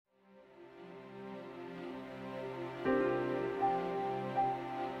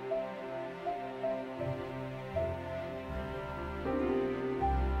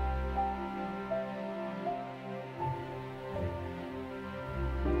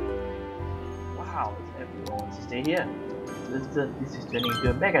wow, everyone wants to stay here. This is turning into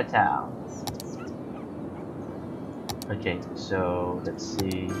a mega town. Okay, so let's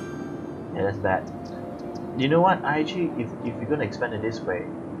see. Yeah, that's bad. You know what? I actually, if we're gonna expand it this way,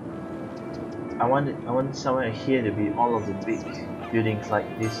 I want somewhere here to be all of the big buildings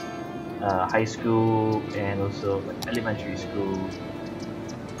like this, high school and also like elementary school.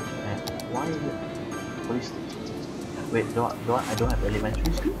 And why is it police station? Wait, I don't have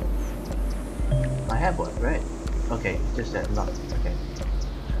elementary school? I have one, right? Okay, just that not okay.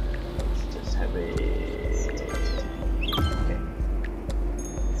 Let's just have it. Okay.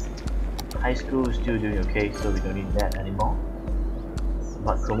 High school is still doing okay, so we don't need that anymore.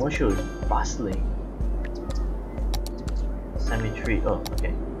 But commercial is bustling. Cemetery, oh,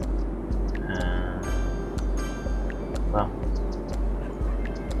 okay. Well,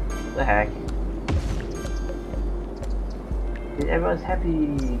 the heck. Everyone's happy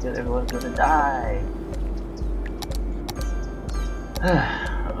that everyone's gonna die.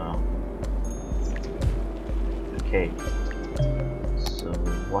 Okay. So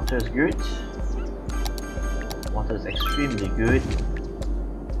water is good. Water is extremely good.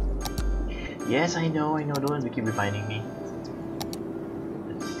 Yes, I know, don't want to keep reminding me.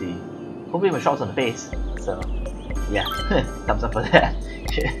 Let's see. Hopefully my shot's on the face. So yeah, thumbs up for that.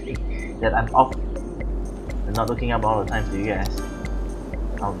 That I'm off and not looking up all the time for you guys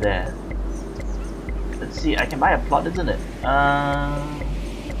out there. Let's see, I can buy a plot, isn't it?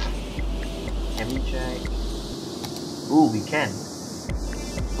 Can we check? Ooh, we can.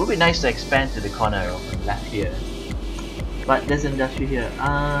 Would be nice to expand to the corner on the left here. But there's industry here. Should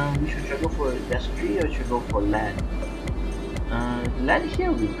I go for industry or should I go for land? Land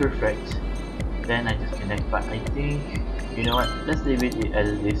here would be perfect. Then I just connect. But I think, you know what? Let's leave it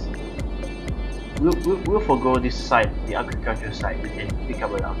as this. We'll forgo this side, the agriculture side. We can pick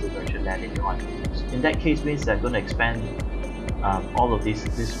up an agriculture land if you want. In that case, means that I'm going to expand all of this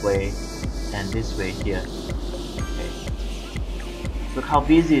way and this way here. Okay. Look how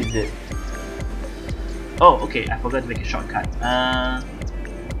busy is it. Oh, okay, I forgot to make a shortcut.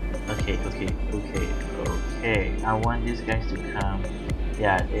 Okay. I want these guys to come.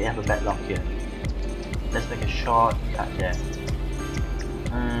 Yeah, they have a bad lock here. Let's make a shortcut there.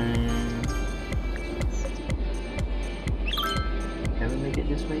 Can we make it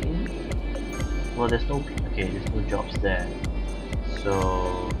this way in? Well, there's no jobs there.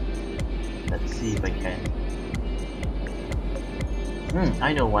 So let's see if I can.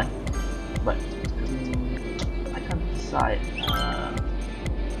 I know one, but I can't decide.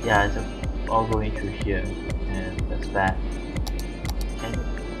 Yeah, it's all going through here, and that's bad.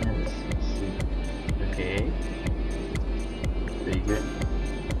 Let's see. Okay, pretty good.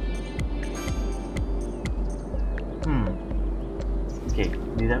 Okay,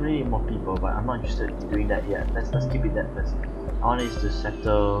 we definitely need more people, but I'm not interested in doing that yet. Let's keep it that first. I want is to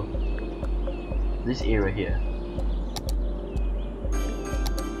settle this area here.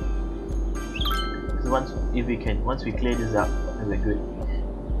 So once we clear this up, we're good.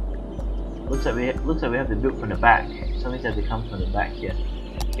 Looks like we have to build from the back. Something has to come from the back here.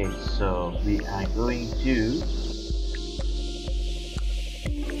 Okay, so we are going to.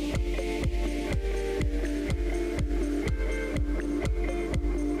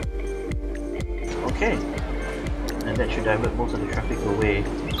 Okay, and that should divert most of the traffic away,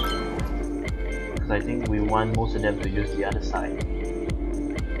 because I think we want most of them to use the other side.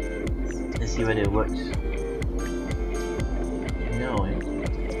 Let's see whether it works. No,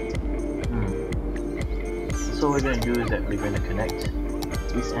 So what we're going to do is that we're going to connect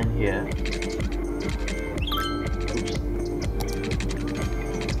this end here. Oops.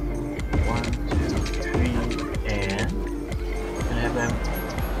 1, 2, 3, and we're going to have them.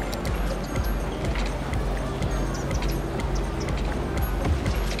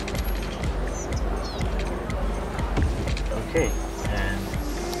 Okay,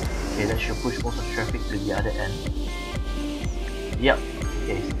 and that should push most of the traffic to the other end. Yep.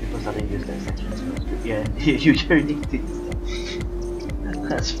 Okay, so people started to use that section, so it's good. Yeah, you already did.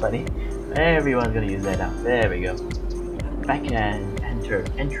 That's funny. Everyone's gonna use that now. There we go. Back and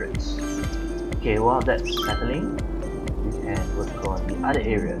entrance. Okay, while that's settling, we can work on the other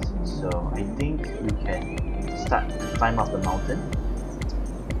areas. So I think we can start to climb up the mountain.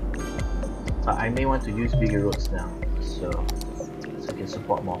 But I may want to use bigger roads now, so I can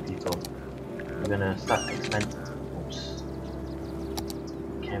support more people. We're gonna start expanding. Oops.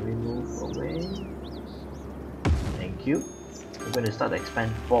 Can we move away? Thank you. We're gonna start to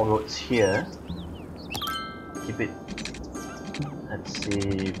expand 4 roads here. Keep it. Let's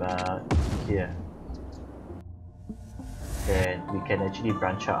see about here. Then we can actually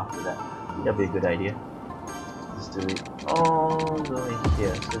branch out after that. That'd be a good idea. Let's do it all the way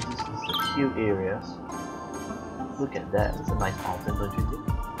here. So this is the hill areas. Look at that. It's a nice mountain, don't you think?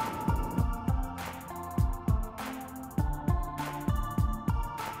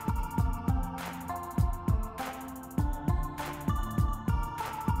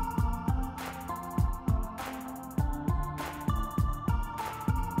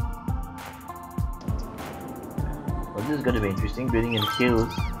 Well, this is going to be interesting, building in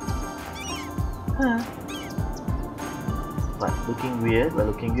hills. Huh. But looking weird, but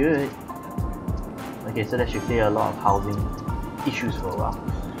looking good. Okay, so that should clear a lot of housing issues for a while.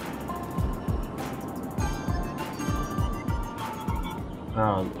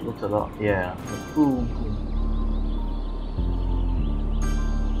 Oh, looks a lot, yeah. Boom, boom.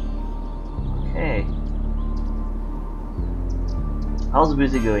 Okay. How's the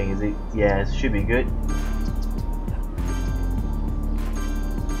music going? Is it? Yeah, it should be good.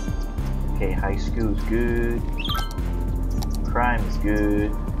 Okay, high school is good. Crime is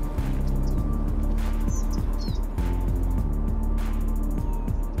good.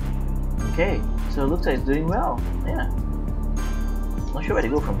 Okay, so it looks like it's doing well. Yeah. Not sure where to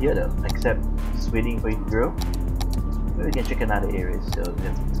go from here though, except just waiting for it to grow. Maybe we can check another area. So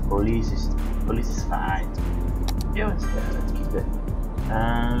the police is fine. Yeah, let's keep it.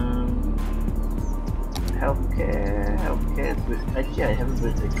 Healthcare is good. Actually, I haven't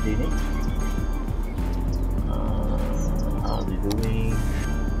built a clinic. How are they doing?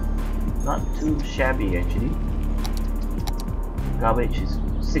 Not too shabby actually. Garbage is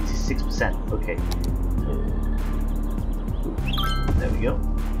 66%. Okay. There we go.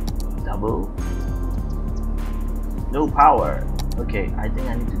 Double. No power. Okay, I think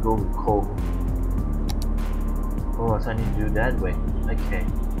I need to go with coal. Oh, so I need to do that way. Okay.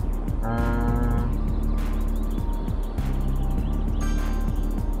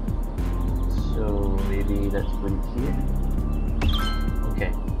 So maybe let's put it here.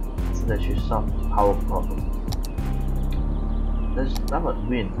 Okay. So that should solve power problem. Let's how about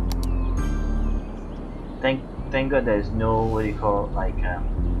wind? Thank God there is no what do you call like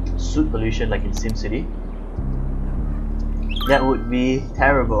soot pollution like in SimCity. That would be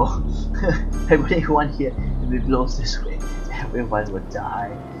terrible. Everyone here if it blows this way, everyone would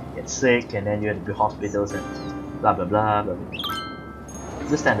die, get sick, and then you have to be hospitals and blah blah blah blah.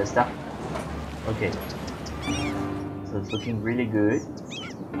 The standard stuff. Okay. So it's looking really good.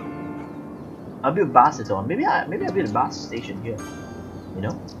 I'll build bus at all. Maybe I'll build a bus station here. You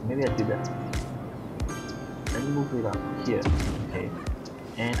know? Maybe I'll do that. Let me move it up here. Okay.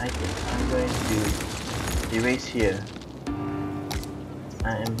 And I think I'm going to erase here.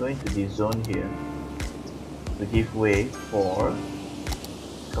 I am going to dezone here to give way for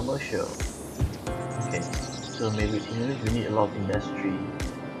commercial. Okay. So maybe we need a lot of industry.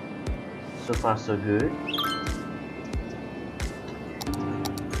 So far so good.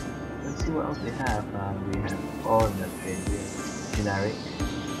 Let's see what else we have. We have all industry here. Generic.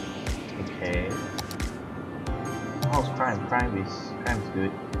 Okay. How's crime? Crime is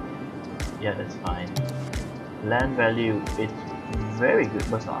good. Yeah, that's fine. Land value, it's very good,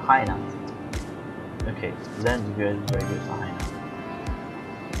 but it's not high enough. Okay, land is very good, it's not high enough.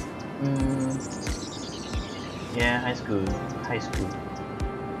 Yeah, high school.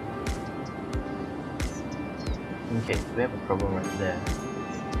 Okay, we have a problem right there.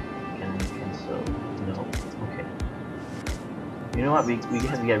 Can we cancel? No. Okay. You know what? We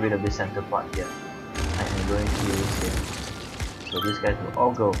have to get rid of this center part here. I am going to use it. So these guys will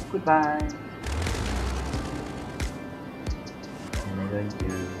all go. Goodbye. And I'm going to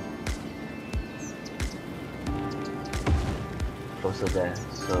closer there.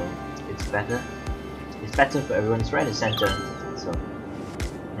 So it's better. It's better for everyone. It's right in the center. So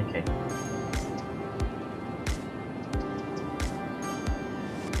okay.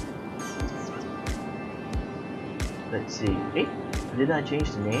 Let's see. Hey, did I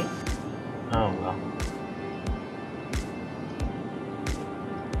change the name? Oh well.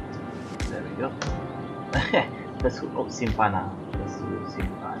 There we go. Let's go simpanan. Let's do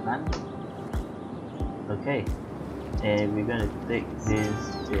simpanan. Okay. And we're gonna take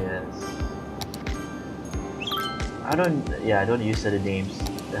this as I don't use certain names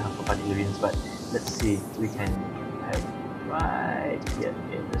for particular reasons, but let's see. We can have right here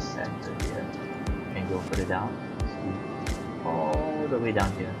in the center here and go further down. All the way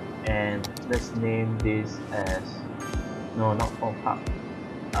down here, and let's name this as not pop-up,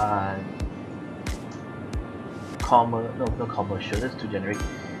 not commercial, that's too generic.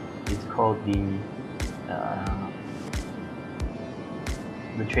 It's called the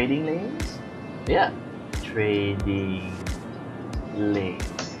trading lanes. Yeah, trading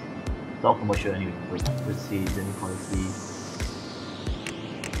lanes. It's all commercial anyway. Let's see, then policy.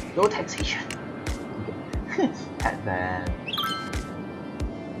 No taxation. Okay. Tax ban.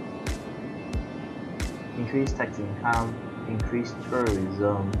 Increase tax income, increase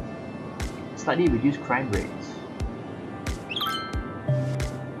tourism, slightly reduce crime rates.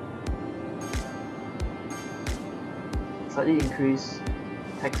 Slightly increase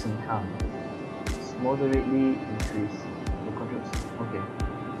tax income, moderately increase the controls. Okay.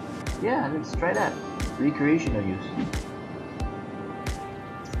 Yeah, let's try that. Recreational use.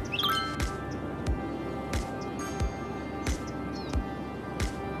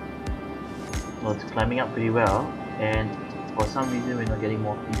 Well, it's climbing up pretty well, and for some reason we're not getting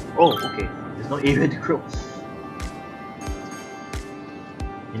more people. Oh, okay. There's no area to grow.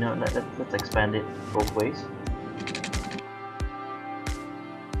 You know, let's expand it both ways.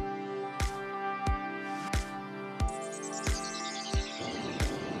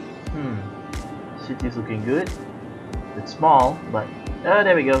 City's looking good. It's small, but oh,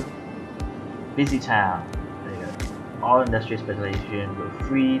 there we go. Busy town. There you go. All industrial specialization with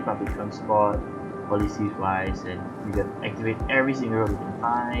free public transport, policies wise, and we can activate every single road we can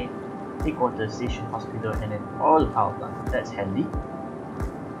find. Take water station, hospital, and then all the power plants. That's handy.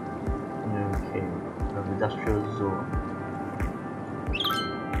 Okay, industrial zone.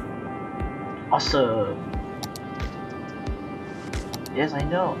 Awesome. Yes, I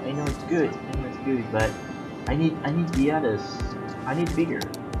know it's good. But I need the others. I need bigger.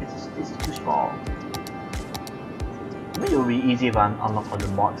 It's too small. Maybe it will be easy if I unlock all the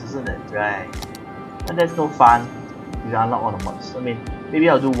mods, isn't it? Right. And that's no fun if I unlock all the mods. I mean, maybe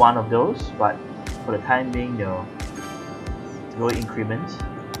I'll do one of those, but for the time being, they'll go increments,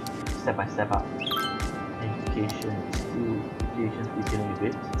 step by step up. Education, still dealing with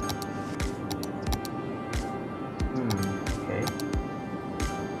it. Okay.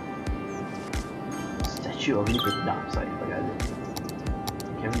 Statue of Liberty downside, forgot it.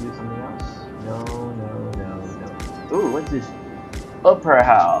 Can we do something else? No. Oh, what's this? Opera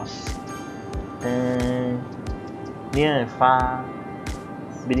house. Near and far.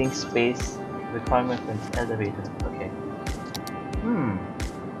 Bidding space. Requirement for an elevator. Okay.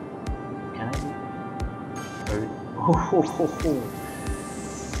 Can I do? Sorry. Oh.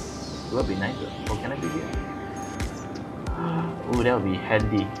 That would be nice. Oh, can I be here? Oh, that would be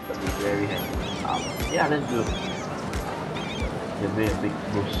handy. That would be very handy. Yeah, let's do it. Give it a big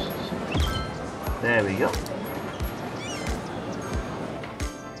boost. There we go.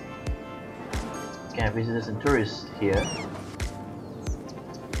 Can have visitors and tourists here.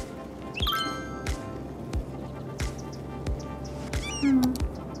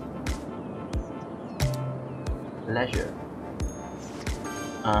 Leisure.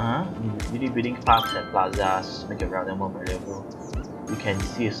 Beauty bidding parks and plazas make it rather more valuable. You can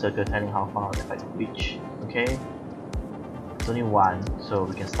see a circle telling how far the fight reach. Okay. It's only one, so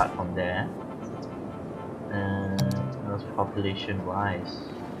we can start from there. And that's population wise.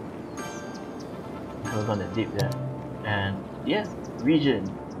 We're gonna deep there. And yeah, region.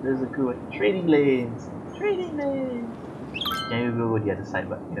 There's a cool one. Trading lanes. Can you go the other side,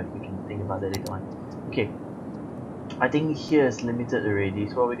 but yeah, we can think about that later on. Okay. I think here is limited already,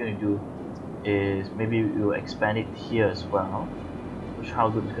 so what we're going to do is maybe we'll expand it here as well, which how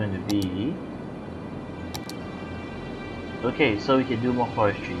good it's going to be. Okay, so we can do more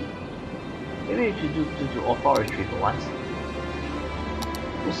forestry. Maybe we should do all forestry for once.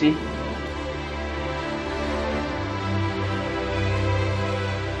 We'll see.